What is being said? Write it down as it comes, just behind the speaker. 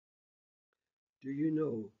Do you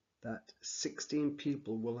know that 16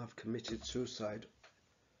 people will have committed suicide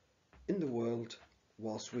in the world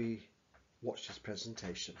whilst we watch this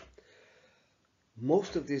presentation?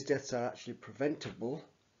 Most of these deaths are actually preventable,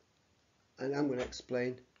 and I'm going to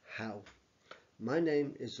explain how. My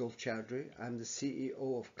name is Zulf Chowdhury. I'm the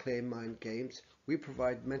CEO of ClearMind Games. We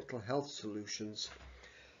provide mental health solutions,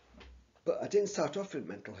 but I didn't start off in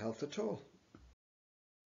mental health at all.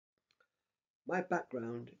 My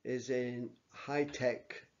background is in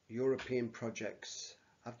high-tech European projects.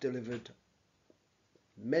 I've delivered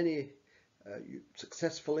many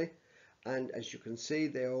successfully, and as you can see,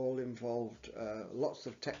 they all involved lots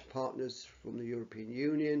of tech partners from the European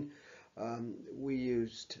Union. We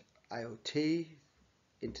used IoT,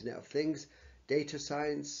 Internet of Things, data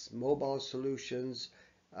science, mobile solutions,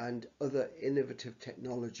 and other innovative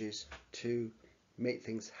technologies to make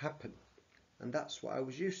things happen. And that's what I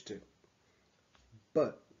was used to.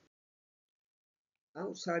 But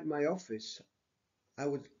outside my office, I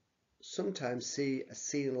would sometimes see a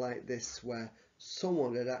scene like this where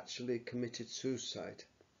someone had actually committed suicide.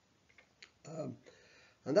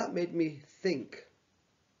 And that made me think,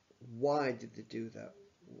 why did they do that?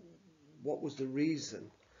 What was the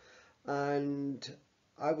reason? And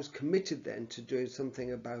I was committed then to doing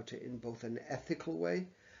something about it in both an ethical way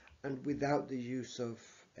and without the use of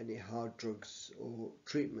any hard drugs or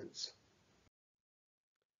treatments.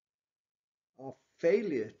 Our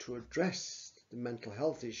failure to address the mental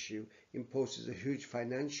health issue imposes a huge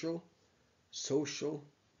financial, social,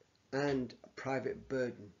 and private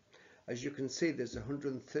burden. As you can see, there's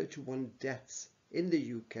 131 deaths in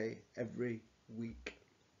the UK every week.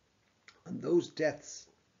 And those deaths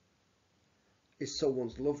is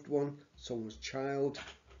someone's loved one, someone's child,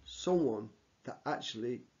 someone that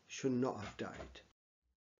actually should not have died.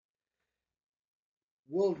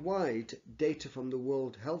 Worldwide, data from the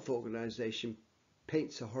World Health Organization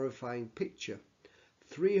paints a horrifying picture.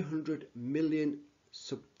 300 million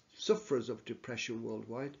sufferers of depression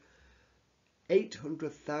worldwide,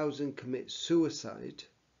 800,000 commit suicide.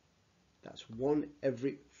 That's one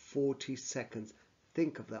every 40 seconds.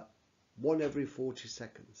 Think of that, one every 40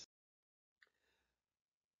 seconds.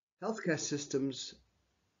 Healthcare systems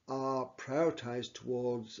are prioritized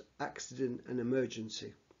towards accident and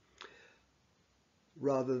emergency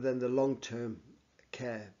rather than the long-term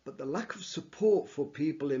care. But the lack of support for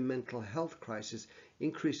people in mental health crisis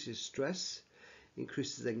increases stress,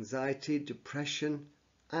 increases anxiety, depression,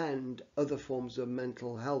 and other forms of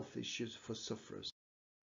mental health issues for sufferers.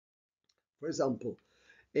 For example,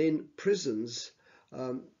 in prisons,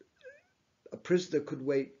 a prisoner could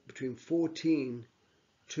wait between 14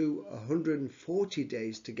 to 140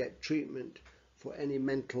 days to get treatment for any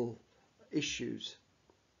mental issues.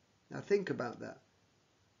 Now think about that.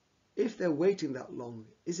 If they're waiting that long,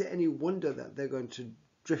 is it any wonder that they're going to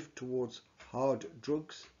drift towards hard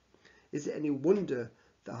drugs? Is it any wonder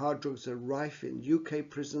that hard drugs are rife in UK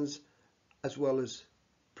prisons as well as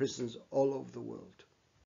prisons all over the world?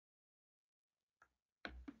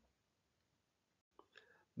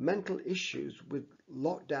 Mental issues with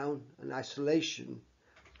lockdown and isolation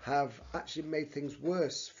have actually made things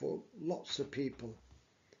worse for lots of people.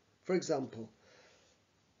 For example,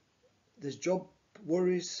 there's job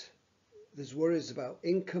worries, there's worries about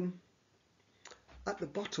income. At the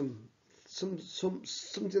bottom,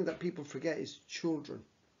 something that people forget is children.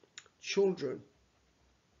 Children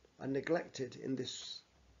are neglected in this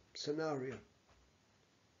scenario.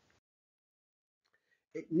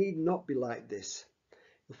 It need not be like this.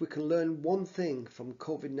 If we can learn one thing from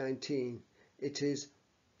COVID-19, it is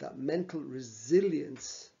that mental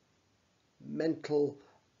resilience, mental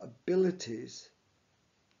abilities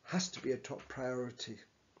has to be a top priority,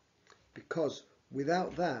 because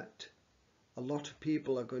without that, a lot of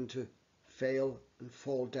people are going to fail and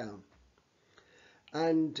fall down.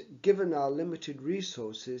 And given our limited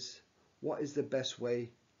resources, what is the best way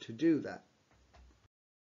to do that?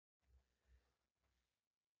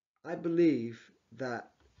 I believe that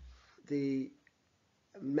the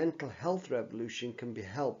mental health revolution can be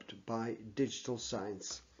helped by digital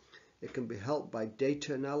science. It can be helped by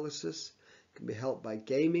data analysis. It can be helped by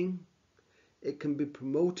gaming. It can be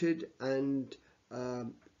promoted and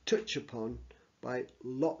touched upon by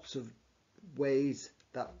lots of ways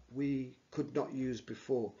that we could not use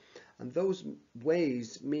before. And those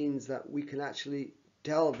ways means that we can actually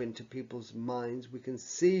delve into people's minds. We can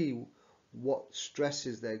see what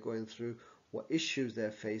stresses they're going through, what issues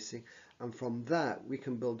they're facing, and from that we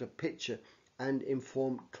can build a picture and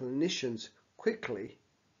inform clinicians quickly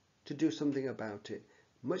to do something about it.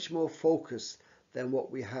 Much more focused than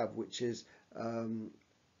what we have, which is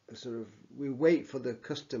we wait for the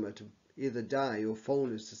customer to either die or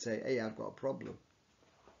phone us to say, hey, I've got a problem.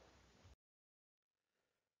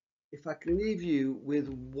 If I can leave you with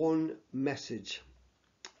one message,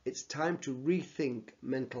 it's time to rethink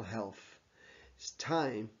mental health. It's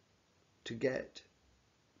time to get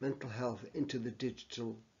mental health into the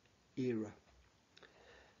digital era.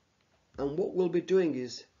 And what we'll be doing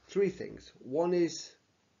is 3 things. One is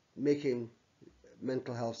making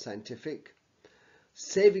mental health scientific,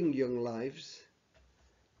 saving young lives,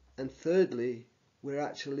 and thirdly, we're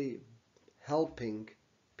actually helping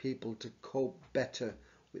people to cope better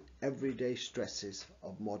with everyday stresses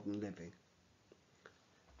of modern living.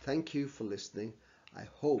 Thank you for listening. I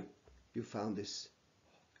hope you found this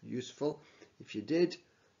useful. If you did,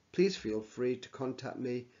 please feel free to contact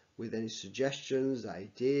me with any suggestions,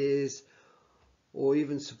 ideas, or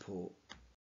even support.